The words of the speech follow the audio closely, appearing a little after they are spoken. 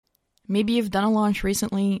Maybe you've done a launch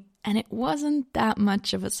recently and it wasn't that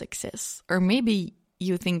much of a success. Or maybe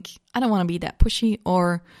you think, I don't want to be that pushy,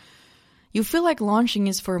 or you feel like launching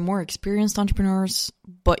is for more experienced entrepreneurs,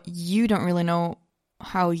 but you don't really know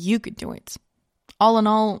how you could do it. All in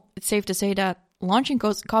all, it's safe to say that launching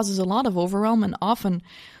causes a lot of overwhelm, and often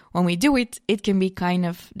when we do it, it can be kind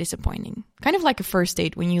of disappointing. Kind of like a first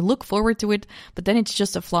date when you look forward to it, but then it's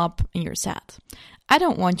just a flop and you're sad. I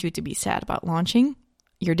don't want you to be sad about launching.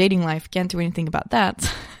 Your dating life can't do anything about that,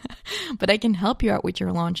 but I can help you out with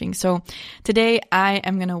your launching. So today I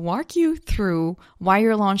am going to walk you through why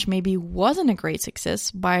your launch maybe wasn't a great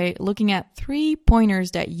success by looking at 3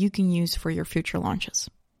 pointers that you can use for your future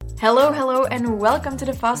launches. Hello, and welcome to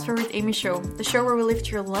the Fast Forward Amy Show, the show where we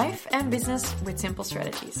lift your life and business with simple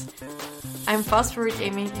strategies. I'm Fast Forward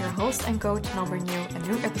Amy, your host and coach, and I'll bring you a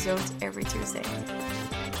new episode every Tuesday.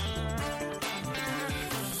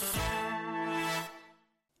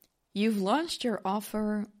 You've launched your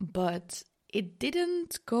offer, but it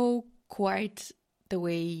didn't go quite the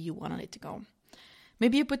way you wanted it to go.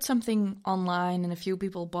 Maybe you put something online and a few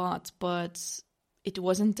people bought, but it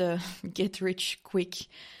wasn't a get-rich-quick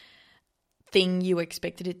thing you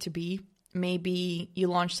expected it to be. Maybe you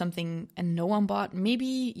launched something and no one bought.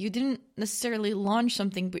 Maybe you didn't necessarily launch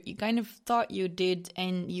something, but you kind of thought you did,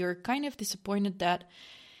 and you're kind of disappointed that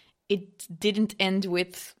it didn't end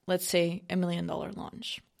with, let's say, $1 million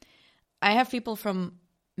launch. I have people from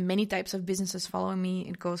many types of businesses following me.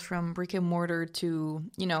 It goes from brick and mortar to,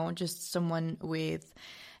 just someone with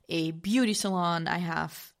a beauty salon. I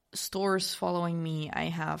have stores following me. I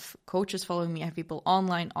have coaches following me. I have people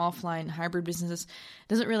online, offline, hybrid businesses. It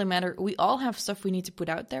doesn't really matter. We all have stuff we need to put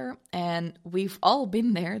out there. And we've all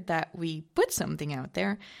been there that we put something out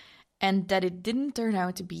there and that it didn't turn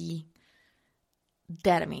out to be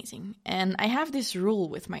that amazing. And I have this rule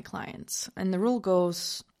with my clients. And the rule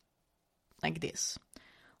goes like this.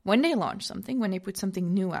 When they launch something, when they put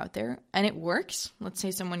something new out there and it works, let's say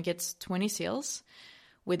someone gets 20 sales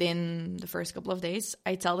within the first couple of days,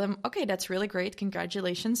 I tell them, okay, that's really great.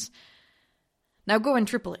 Congratulations. Now go and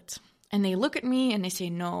triple it. And they look at me and they say,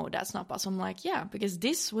 no, that's not possible. I'm like, yeah, because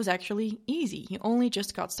this was actually easy. You only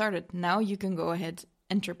just got started. Now you can go ahead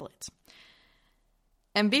and triple it.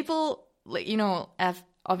 And people, have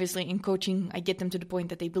obviously in coaching, I get them to the point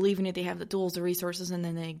that they believe in it, they have the tools, the resources, and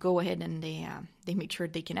then they go ahead and they make sure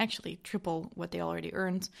they can actually triple what they already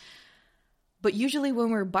earned. But usually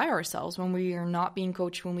when we're by ourselves, when we are not being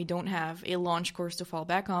coached, when we don't have a launch course to fall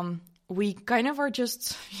back on, we kind of are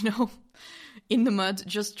just, in the mud,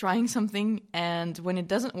 just trying something. And when it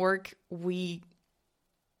doesn't work, we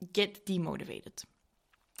get demotivated.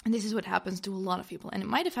 And this is what happens to a lot of people. And it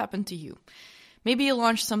might have happened to you. Maybe you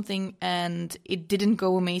launched something and it didn't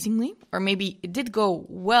go amazingly, or maybe it did go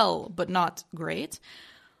well, but not great.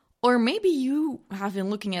 Or maybe you have been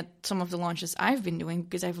looking at some of the launches I've been doing,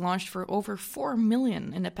 because I've launched for over 4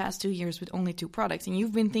 million in the past 2 years with only 2 products. And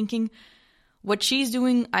you've been thinking, what she's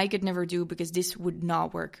doing, I could never do because this would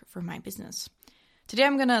not work for my business. Today,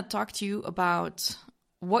 I'm going to talk to you about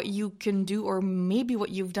what you can do, or maybe what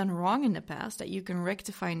you've done wrong in the past that you can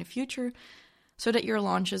rectify in the future, so that your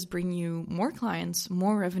launches bring you more clients,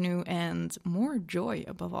 more revenue, and more joy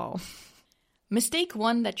above all. Mistake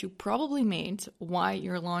 1 that you probably made why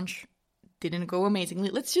your launch didn't go amazingly.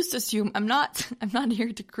 Let's just assume, I'm not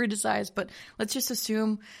here to criticize, but let's just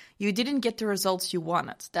assume you didn't get the results you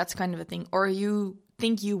wanted. That's kind of a thing. Or you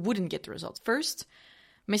think you wouldn't get the results. First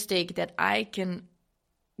mistake that I can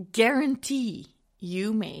guarantee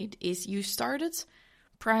you made is you started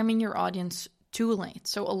priming your audience too late.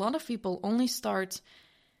 So a lot of people only start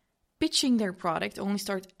pitching their product, only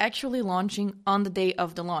start actually launching on the day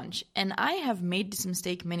of the launch. And I have made this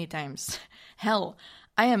mistake many times. Hell,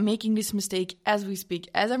 I am making this mistake as we speak,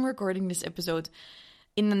 as I'm recording this episode.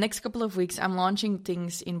 In the next couple of weeks, I'm launching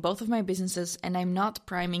things in both of my businesses and I'm not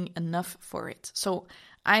priming enough for it. So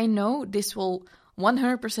I know this will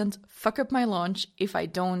 100% fuck up my launch if I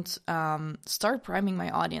don't start priming my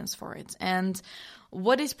audience for it. And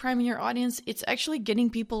what is priming your audience? It's actually getting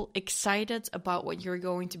people excited about what you're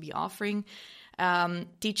going to be offering,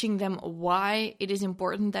 teaching them why it is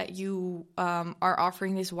important that you are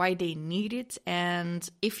offering this, why they need it. And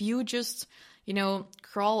if you just,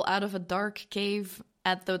 crawl out of a dark cave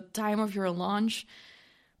at the time of your launch,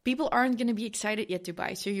 people aren't going to be excited yet to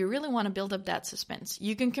buy. So you really want to build up that suspense.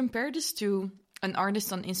 You can compare this to an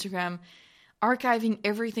artist on Instagram archiving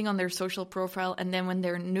everything on their social profile, and then when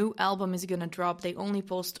their new album is gonna drop, they only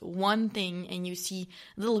post one thing and you see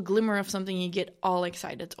a little glimmer of something, you get all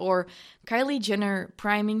excited. Or Kylie Jenner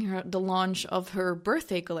priming the launch of her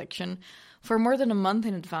birthday collection for more than a month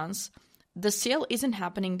in advance, the sale isn't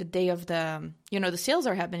happening the day of the sales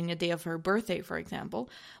are happening the day of her birthday, for example,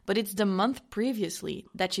 but it's the month previously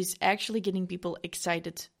that she's actually getting people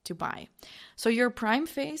excited to buy. So your prime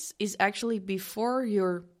phase is actually before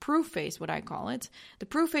your proof phase, what I call it. The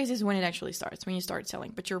proof phase is when it actually starts, when you start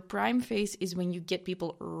selling. But your prime phase is when you get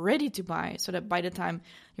people ready to buy, so that by the time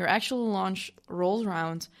your actual launch rolls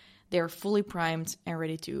around, they're fully primed and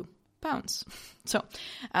ready to pounce. So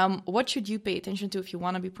what should you pay attention to if you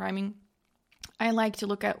want to be priming? I like to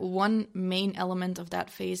look at one main element of that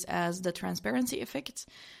phase as the transparency effect.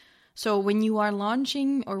 So when you are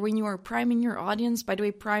launching or when you are priming your audience, by the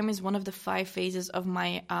way, prime is one of the 5 phases of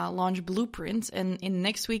my launch blueprint. And in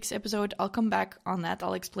next week's episode, I'll come back on that.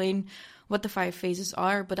 I'll explain what the 5 phases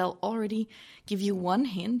are, but I'll already give you one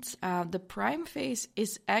hint. The prime phase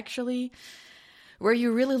is actually where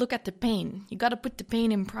you really look at the pain. You got to put the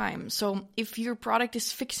pain in prime. So if your product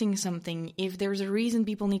is fixing something, if there's a reason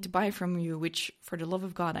people need to buy from you, which for the love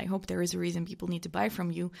of God, I hope there is a reason people need to buy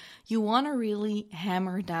from you, you want to really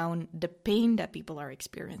hammer down the pain that people are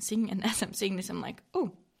experiencing. And as I'm saying this, I'm like,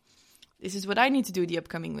 oh, this is what I need to do the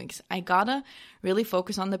upcoming weeks. I gotta really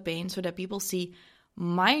focus on the pain so that people see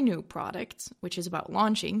my new product, which is about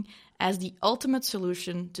launching, as the ultimate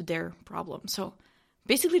solution to their problem. So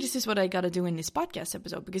basically, this is what I got to do in this podcast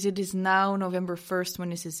episode, because it is now November 1st when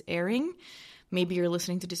this is airing. Maybe you're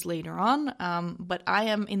listening to this later on, but I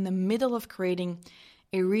am in the middle of creating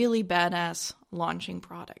a really badass launching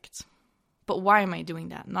product. But why am I doing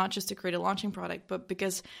that? Not just to create a launching product, but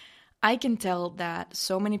because I can tell that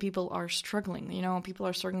so many people are struggling. You know, people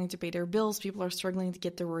are struggling to pay their bills. People are struggling to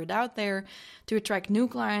get the word out there, to attract new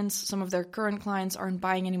clients. Some of their current clients aren't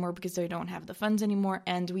buying anymore because they don't have the funds anymore.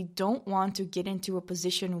 And we don't want to get into a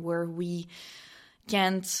position where we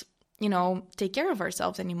can't, take care of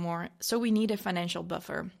ourselves anymore. So we need a financial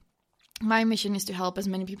buffer. My mission is to help as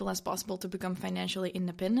many people as possible to become financially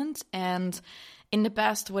independent. And in the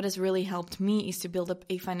past, what has really helped me is to build up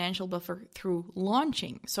a financial buffer through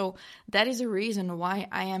launching. So that is a reason why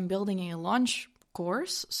I am building a launch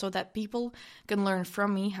course, so that people can learn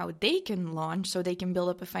from me how they can launch, so they can build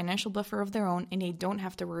up a financial buffer of their own and they don't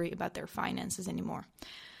have to worry about their finances anymore.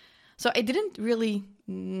 So I didn't really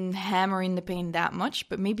hammer in the pain that much,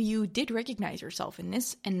 but maybe you did recognize yourself in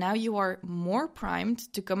this, and now you are more primed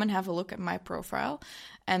to come and have a look at my profile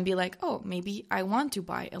and be like, oh, maybe I want to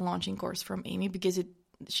buy a launching course from Amy, because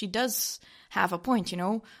she does have a point,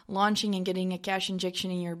 launching and getting a cash injection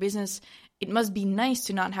in your business. It must be nice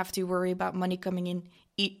to not have to worry about money coming in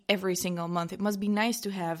every single month. It must be nice to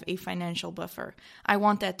have a financial buffer. I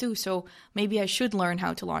want that too, so maybe I should learn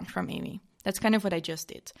how to launch from Amy. That's kind of what I just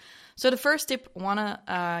did. So the first tip I want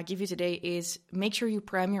to give you today is make sure you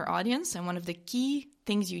prime your audience. And one of the key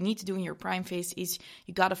things you need to do in your prime phase is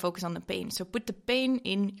you got to focus on the pain. So put the pain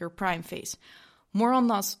in your prime phase. More on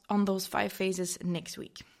those 5 phases next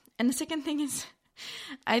week. And the second thing is,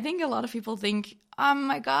 I think a lot of people think, oh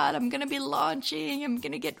my God, I'm going to be launching. I'm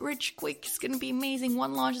going to get rich quick. It's going to be amazing.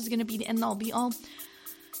 One launch is going to be the end all be all.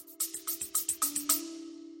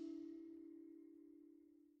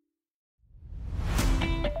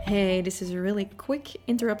 Hey, this is a really quick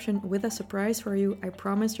interruption with a surprise for you. I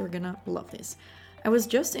promise you're gonna love this. I was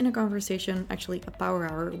just in a conversation, actually a power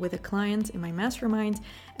hour, with a client in my mastermind,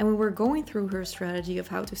 and we were going through her strategy of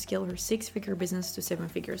how to scale her 6-figure business to 7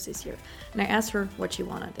 figures this year. And I asked her what she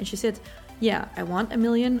wanted, and she said, yeah, I want $1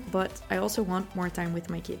 million, but I also want more time with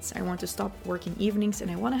my kids. I want to stop working evenings,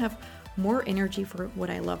 and I want to have more energy for what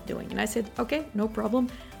I love doing. And I said, okay, no problem.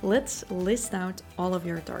 Let's list out all of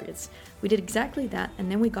your targets. We did exactly that,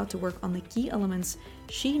 and then we got to work on the key elements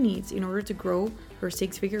she needs in order to grow her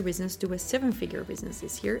 6-figure business to a 7-figure business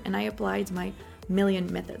this year, and I applied my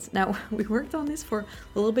million methods. Now, we worked on this for a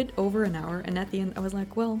little bit over an hour, and at the end I was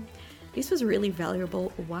like, well, this was really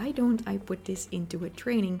valuable. Why don't I put this into a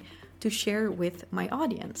training to share with my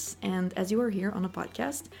audience? And as you are here on a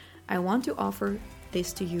podcast, I want to offer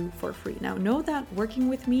this to you for free. Now, know that working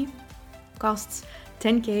with me costs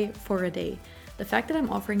 $10K for a day. The fact that I'm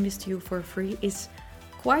offering this to you for free is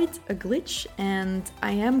quite a glitch, and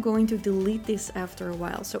I am going to delete this after a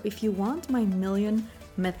while. So if you want my million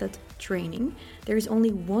method training, there is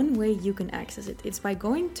only one way you can access it. It's by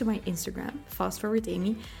going to my Instagram,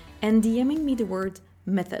 FastForwardAmy, and DMing me the word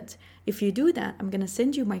method. If you do that, I'm going to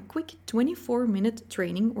send you my quick 24-minute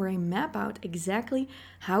training where I map out exactly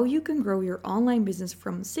how you can grow your online business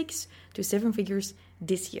from 6 to 7 figures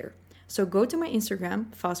this year. So go to my Instagram,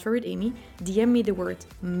 FastForwardAmy, DM me the word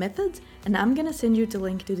method, and I'm going to send you the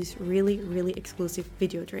link to this really, really exclusive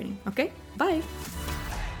video training. Okay? Bye!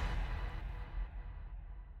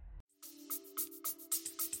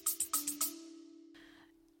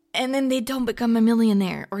 and then they don't become a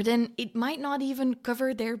millionaire, or then it might not even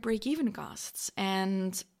cover their break-even costs.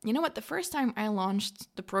 And you know what? The first time I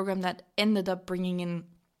launched the program that ended up bringing in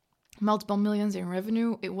multiple millions in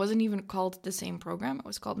revenue, it wasn't even called the same program. It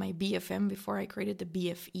was called my BFM before I created the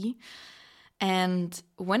BFE. And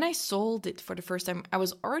when I sold it for the first time, I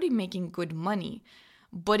was already making good money,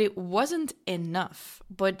 but it wasn't enough.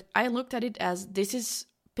 But I looked at it as this is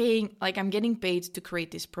paying, like I'm getting paid to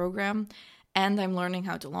create this program and I'm learning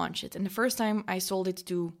how to launch it. And the first time I sold it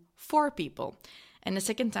to 4 people. And the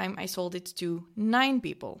second time I sold it to 9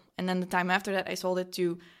 people. And then the time after that, I sold it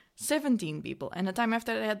to 17 people. And the time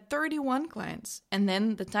after that, I had 31 clients. And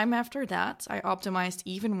then the time after that, I optimized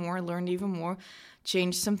even more, learned even more,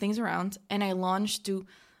 changed some things around, and I launched to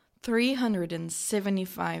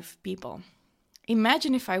 375 people.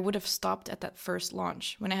 Imagine if I would have stopped at that first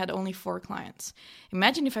launch when I had only 4 clients.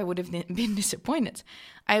 Imagine if I would have been disappointed.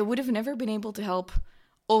 I would have never been able to help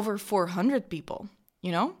over 400 people,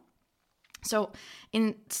 you know? So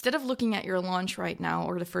instead of looking at your launch right now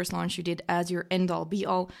or the first launch you did as your end-all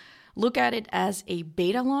be-all, look at it as a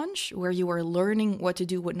beta launch where you are learning what to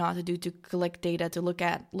do, what not to do, to collect data, to look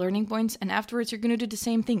at learning points. And afterwards, you're going to do the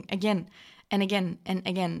same thing again and again and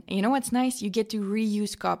again. You know what's nice? You get to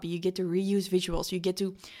reuse copy. You get to reuse visuals. You get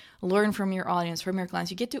to learn from your audience, from your clients.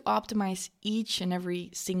 You get to optimize each and every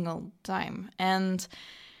single time. And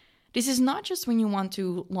this is not just when you want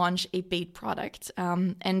to launch a paid product.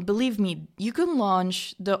 And believe me, you can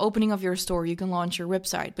launch the opening of your store, you can launch your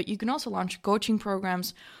website, but you can also launch coaching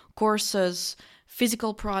programs, courses,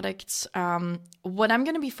 physical products. What I'm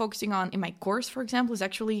going to be focusing on in my course, for example, is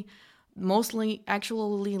actually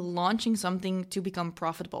launching something to become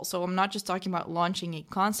profitable. So I'm not just talking about launching a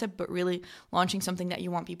concept, but really launching something that you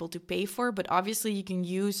want people to pay for. But obviously you can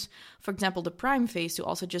use, for example, the Prime phase to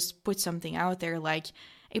also just put something out there like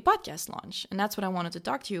a podcast launch. And that's what I wanted to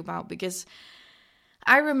talk to you about, because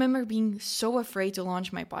I remember being so afraid to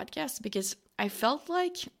launch my podcast because I felt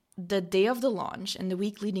like the day of the launch and the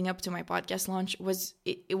week leading up to my podcast launch was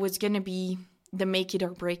going to be the make it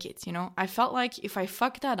or break it, you know? I felt like if I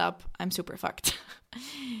fuck that up, I'm super fucked.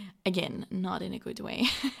 Again, not in a good way.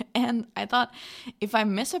 And I thought if I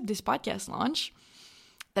mess up this podcast launch,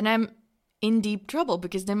 then I'm in deep trouble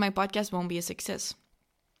because then my podcast won't be a success.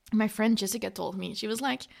 My friend Jessica told me, she was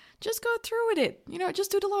like, just go through with it, you know,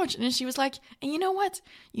 just do the launch. And then she was like, and you know what?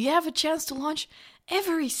 You have a chance to launch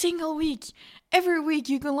every single week. Every week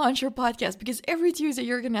you can launch your podcast because every Tuesday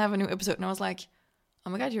you're going to have a new episode. And I was like, oh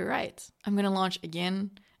my God, you're right. I'm going to launch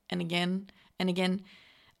again and again and again.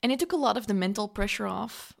 And it took a lot of the mental pressure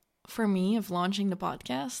off for me of launching the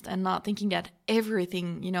podcast and not thinking that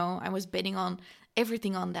everything, you know, I was betting on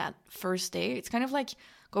everything on that first day. It's kind of like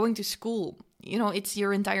going to school. You know, it's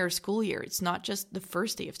your entire school year. It's not just the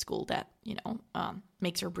first day of school that, you know,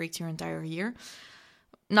 makes or breaks your entire year.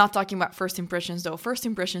 Not talking about first impressions, though. First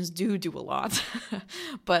impressions do a lot.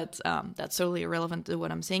 But that's totally irrelevant to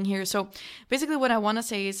what I'm saying here. So basically what I want to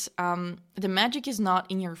say is the magic is not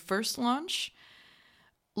in your first launch.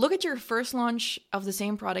 Look at your first launch of the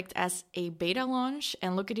same product as a beta launch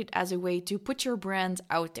and look at it as a way to put your brand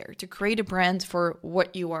out there, to create a brand for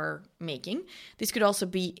what you are making. This could also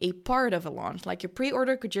be a part of a launch. Like a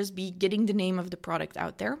pre-order could just be getting the name of the product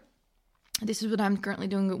out there. This is what I'm currently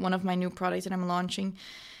doing with one of my new products that I'm launching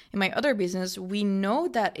in my other business. We know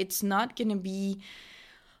that it's not going to be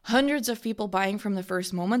hundreds of people buying from the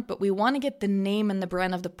first moment, but we want to get the name and the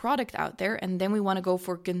brand of the product out there, and then we want to go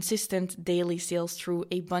for consistent daily sales through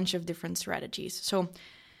a bunch of different strategies. So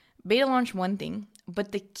beta launch one thing,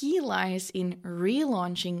 but the key lies in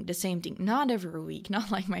relaunching the same thing, not every week, not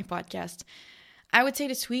like my podcast. I would say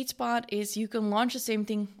the sweet spot is you can launch the same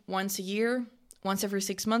thing once a year, once every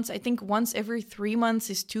 6 months. I think once every 3 months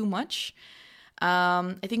is too much.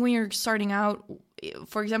 I think when you're starting out,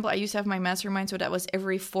 for example, I used to have my mastermind, so that was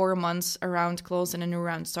every 4 months a round closed and a new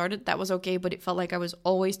round started. That was okay, but it felt like I was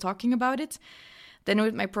always talking about it. Then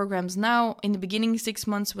with my programs now, in the beginning, 6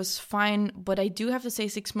 months was fine, but I do have to say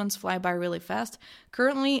 6 months fly by really fast.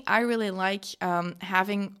 Currently, I really like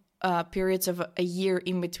having periods of a year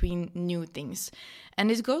in between new things. And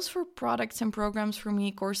this goes for products and programs for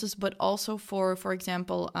me, courses, but also for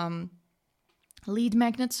example, lead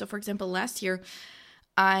magnets. So for example, last year,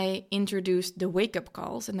 I introduced the Wake Up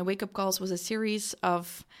Calls, and the Wake Up Calls was a series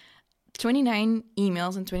of 29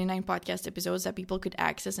 emails and 29 podcast episodes that people could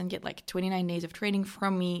access and get like 29 days of training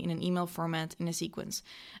from me in an email format in a sequence.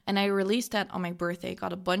 And I released that on my birthday,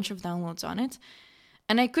 got a bunch of downloads on it.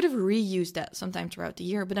 And I could have reused that sometime throughout the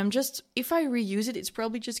year, but if I reuse it, it's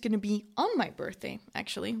probably just going to be on my birthday,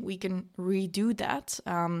 actually. We can redo that,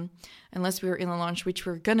 unless we're in a launch, which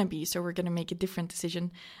we're going to be. So we're going to make a different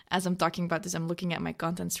decision. As I'm talking about this, I'm looking at my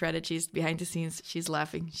content strategies behind the scenes. She's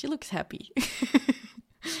laughing. She looks happy.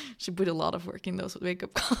 She put a lot of work in those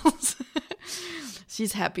wake-up calls.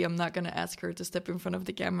 She's happy. I'm not going to ask her to step in front of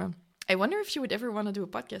the camera. I wonder if she would ever want to do a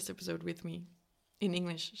podcast episode with me. In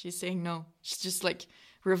English, she's saying no. She's just like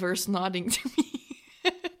reverse nodding to me.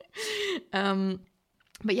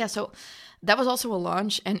 But yeah, so that was also a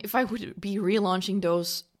launch. And if I would be relaunching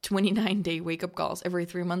those 29-day wake-up calls every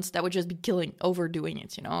 3 months, that would just be overdoing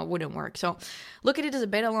it, it wouldn't work. So look at it as a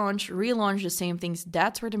beta launch, relaunch the same things.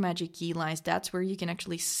 That's where the magic key lies. That's where you can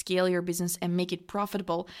actually scale your business and make it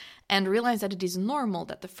profitable, and realize that it is normal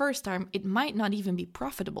that the first time it might not even be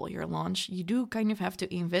profitable, your launch. You do kind of have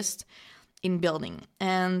to invest in building.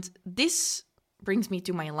 And this brings me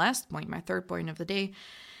to my last point, my third point of the day,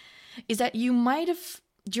 is that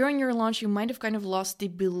during your launch, you might have kind of lost the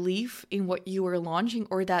belief in what you were launching,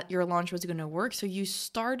 or that your launch was going to work. So you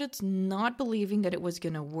started not believing that it was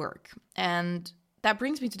going to work. And that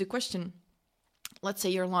brings me to the question, let's say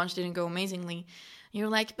your launch didn't go amazingly. You're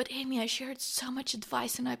like, but Amy, I shared so much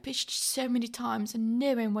advice and I pitched so many times and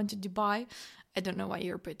no one wanted to buy. I don't know why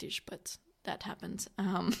you're British, but that happened.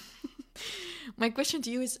 My question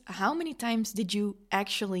to you is, how many times did you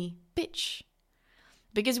actually pitch?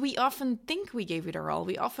 Because we often think we gave it our all.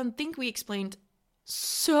 We often think we explained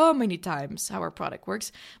so many times how our product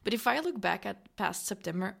works. But if I look back at past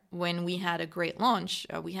September, when we had a great launch,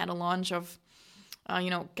 we had a launch of,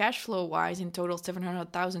 cash flow wise, in total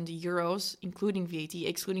 700,000 euros, including VAT.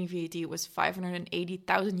 Excluding VAT, it was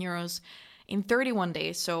 580,000 euros in 31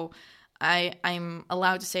 days. So I'm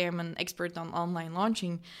allowed to say I'm an expert on online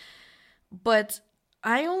launching. But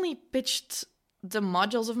I only pitched the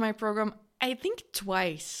modules of my program, I think,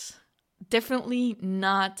 twice. Definitely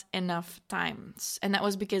not enough times. And that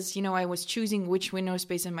was because, I was choosing which window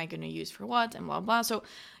space am I going to use for what and blah, blah. So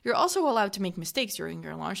you're also allowed to make mistakes during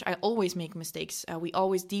your launch. I always make mistakes. We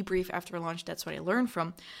always debrief after launch. That's what I learned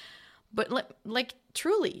from. But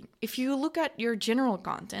truly, if you look at your general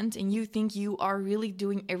content and you think you are really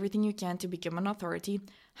doing everything you can to become an authority,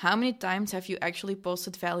 how many times have you actually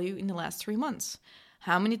posted value in the last 3 months?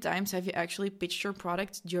 How many times have you actually pitched your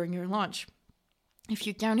product during your launch? If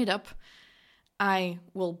you count it up, I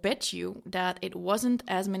will bet you that it wasn't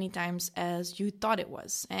as many times as you thought it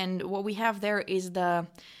was. And what we have there is the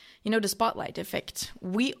spotlight effect.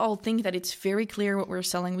 We all think that it's very clear what we're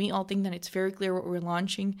selling. We all think that it's very clear what we're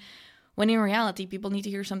launching. When in reality, people need to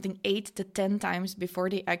hear something 8 to 10 times before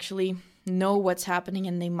they actually know what's happening,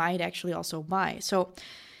 and they might actually also buy. So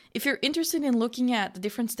if you're interested in looking at the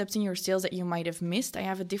different steps in your sales that you might have missed, I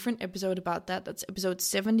have a different episode about that. That's episode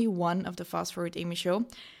 71 of the Fast Forward Amy Show.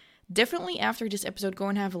 Definitely after this episode, go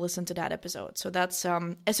and have a listen to that episode. So that's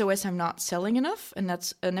SOS I'm Not Selling Enough. And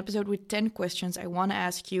that's an episode with 10 questions I want to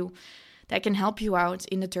ask you that can help you out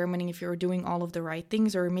in determining if you're doing all of the right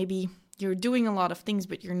things, or maybe you're doing a lot of things,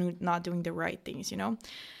 but you're not doing the right things,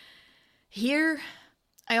 Here,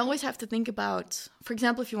 I always have to think about, for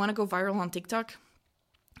example, if you want to go viral on TikTok,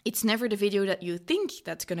 it's never the video that you think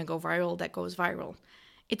that's going to go viral that goes viral.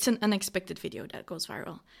 It's an unexpected video that goes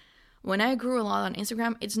viral. When I grew a lot on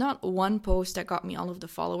Instagram, it's not one post that got me all of the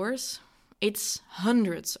followers. It's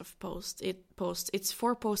hundreds of posts. It's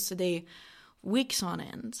 4 posts a day, weeks on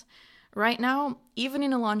end. Right now, even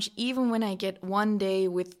in a launch, even when I get one day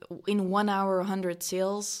in 1 hour 100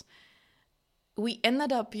 sales, we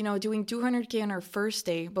ended up, doing 200K on our first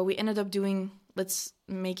day, but we ended up doing, let's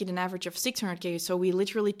make it an average of 600K. So we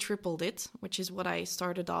literally tripled it, which is what I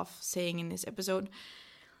started off saying in this episode,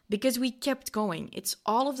 because we kept going. It's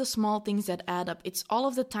all of the small things that add up. It's all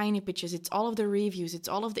of the tiny pitches. It's all of the reviews. It's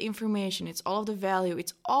all of the information. It's all of the value.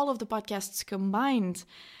 It's all of the podcasts combined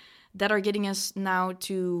that are getting us now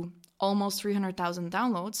to almost 300,000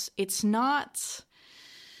 downloads. It's not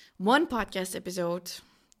one podcast episode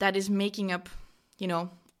that is making up,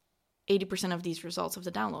 80% of these results of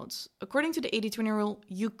the downloads. According to the 80-20 rule,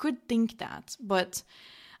 you could think that, but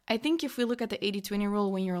I think if we look at the 80-20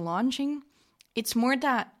 rule when you're launching, it's more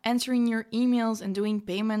that answering your emails and doing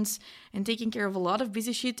payments and taking care of a lot of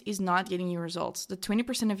busy shit is not getting you results. The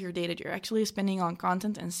 20% of your day that you're actually spending on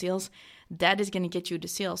content and sales, that is going to get you the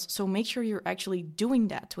sales. So make sure you're actually doing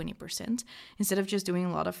that 20% instead of just doing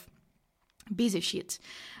a lot of busy shit.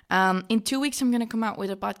 In 2 weeks, I'm going to come out with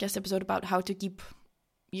a podcast episode about how to keep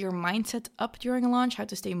your mindset up during a launch, how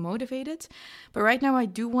to stay motivated. But right now, I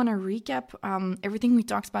do want to recap everything we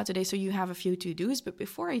talked about today so you have a few to-dos. But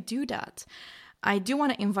before I do that, I do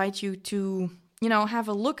want to invite you to have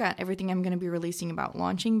a look at everything I'm going to be releasing about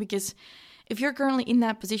launching, because if you're currently in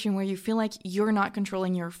that position where you feel like you're not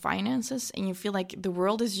controlling your finances and you feel like the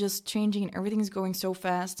world is just changing and everything's going so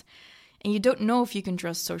fast and you don't know if you can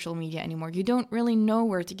trust social media anymore, you don't really know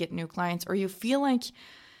where to get new clients, or you feel like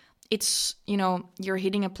it's, you're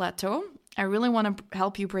hitting a plateau, I really want to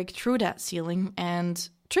help you break through that ceiling and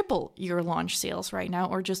triple your launch sales right now,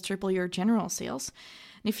 or just triple your general sales.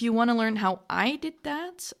 And if you want to learn how I did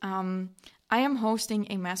that, I am hosting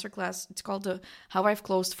a masterclass. It's called the How I've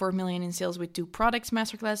Closed 4 Million in Sales with 2 Products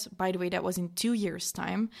masterclass. By the way, that was in 2 years'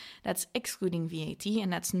 time. That's excluding VAT,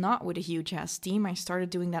 and that's not with a huge ass team. I started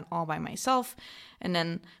doing that all by myself. And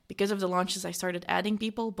then because of the launches, I started adding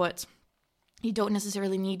people, but you don't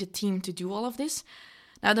necessarily need a team to do all of this.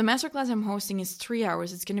 Now, the masterclass I'm hosting is 3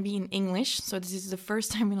 hours. It's going to be in English. So this is the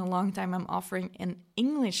first time in a long time I'm offering an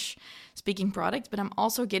English-speaking product, but I'm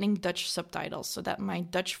also getting Dutch subtitles so that my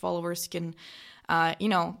Dutch followers can,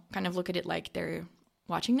 kind of look at it like they're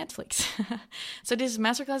watching Netflix. So this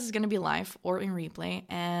masterclass is going to be live or in replay,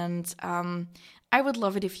 and I would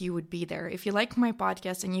love it if you would be there. If you like my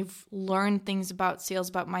podcast and you've learned things about sales,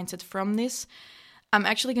 about mindset from this, I'm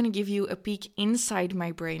actually going to give you a peek inside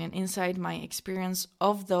my brain and inside my experience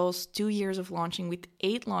of those 2 years of launching with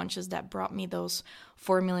 8 launches that brought me those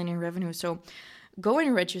 4 million in revenue. So go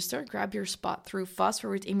and register, grab your spot through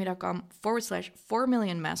fastforwardamy.com/4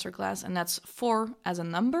 million masterclass. And that's 4 as a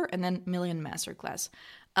number and then million masterclass.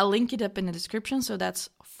 I'll link it up in the description. So that's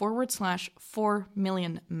 /4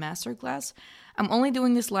 million masterclass. I'm only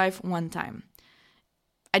doing this live one time.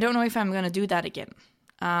 I don't know if I'm going to do that again.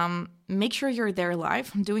 Make sure you're there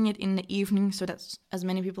live. I'm doing it in the evening so that as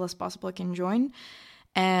many people as possible can join.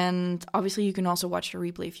 And obviously you can also watch the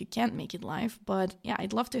replay if you can't make it live. But yeah,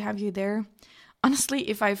 I'd love to have you there. Honestly,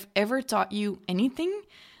 if I've ever taught you anything,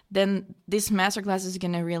 then this masterclass is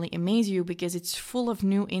going to really amaze you because it's full of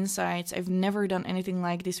new insights. I've never done anything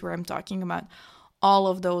like this where I'm talking about all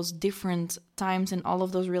of those different times and all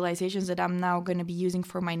of those realizations that I'm now going to be using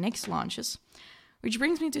for my next launches. Which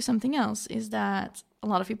brings me to something else, is that a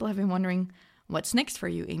lot of people have been wondering, what's next for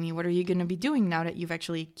you, Amy? What are you going to be doing now that you've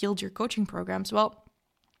actually killed your coaching programs? Well,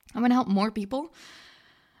 I'm going to help more people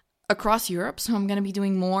across Europe. So I'm going to be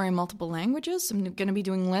doing more in multiple languages. I'm going to be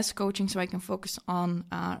doing less coaching so I can focus on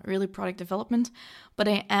really product development. But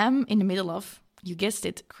I am in the middle of, you guessed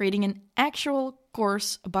it, creating an actual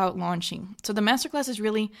course about launching. So the masterclass is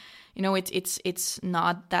really, it's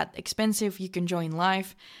not that expensive. You can join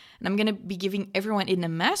live. And I'm going to be giving everyone in the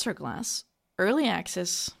masterclass early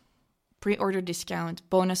access, pre-order discount,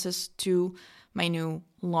 bonuses to my new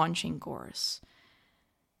launching course.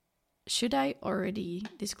 Should I already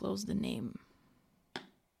disclose the name?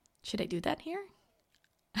 Should I do that here?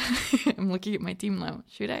 I'm looking at my team now.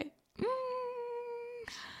 Should I?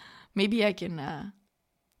 Maybe I can.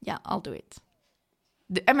 I'll do it.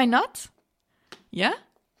 Am I not? Yeah?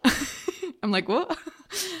 I'm like, what?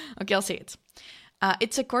 Okay, I'll say it.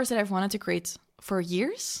 It's a course that I've wanted to create for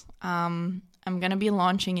years. I'm going to be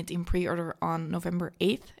launching it in pre-order on November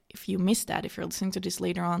 8th. If you missed that, if you're listening to this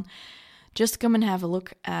later on, just come and have a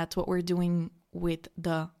look at what we're doing with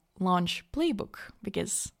the launch playbook,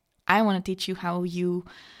 because I want to teach you how you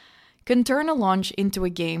can turn a launch into a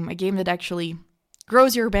game that actually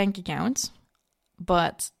grows your bank account,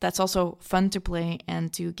 but that's also fun to play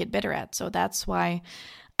and to get better at. So that's why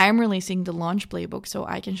I'm releasing the launch playbook, so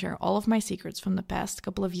I can share all of my secrets from the past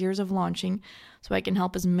couple of years of launching, so I can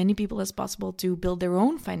help as many people as possible to build their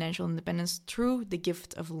own financial independence through the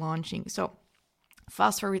gift of launching. So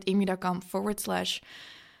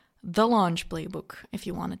fastforwardamy.com/the launch playbook if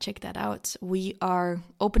you want to check that out. We are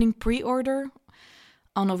opening pre-order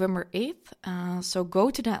on November 8th. So go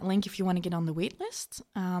to that link if you want to get on the wait list,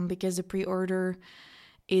 because the pre-order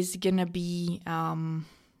is going to be,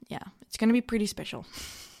 it's going to be pretty special.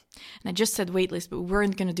 And I just said waitlist, but we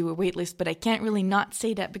weren't going to do a waitlist, but I can't really not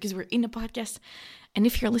say that because we're in a podcast. And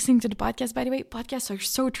if you're listening to the podcast, by the way, podcasts are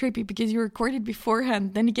so trippy because you record it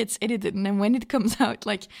beforehand, then it gets edited. And then when it comes out,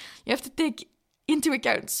 you have to take into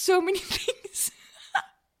account so many things.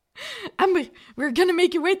 Amber, we're going to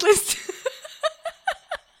make a waitlist.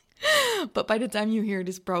 But by the time you hear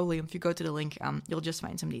this, probably if you go to the link, you'll just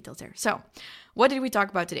find some details there. So what did we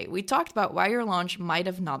talk about today? We talked about why your launch might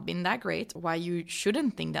have not been that great, why you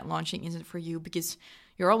shouldn't think that launching isn't for you, because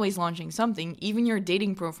you're always launching something. Even your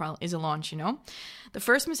dating profile is a launch, The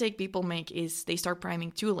first mistake people make is they start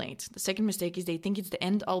priming too late. The second mistake is they think it's the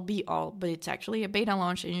end all be all, but it's actually a beta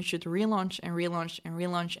launch, and you should relaunch and relaunch and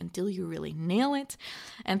relaunch until you really nail it.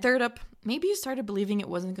 And third up, maybe you started believing it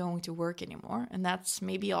wasn't going to work anymore. And that's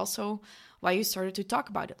maybe also why you started to talk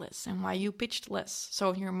about it less, and why you pitched less.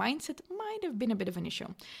 So your mindset might have been a bit of an issue.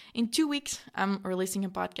 In 2 weeks, I'm releasing a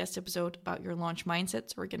podcast episode about your launch mindset,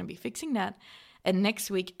 so we're going to be fixing that. And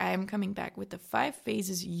next week, I am coming back with the 5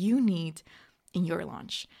 phases you need in your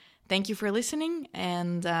launch. Thank you for listening,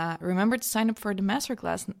 and remember to sign up for the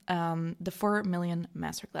masterclass, the 4 Million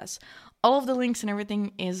Masterclass. All of the links and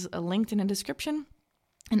everything is linked in the description.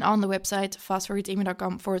 And on the website,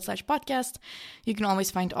 fastforwardamy.com/podcast, you can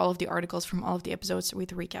always find all of the articles from all of the episodes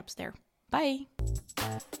with recaps there. Bye!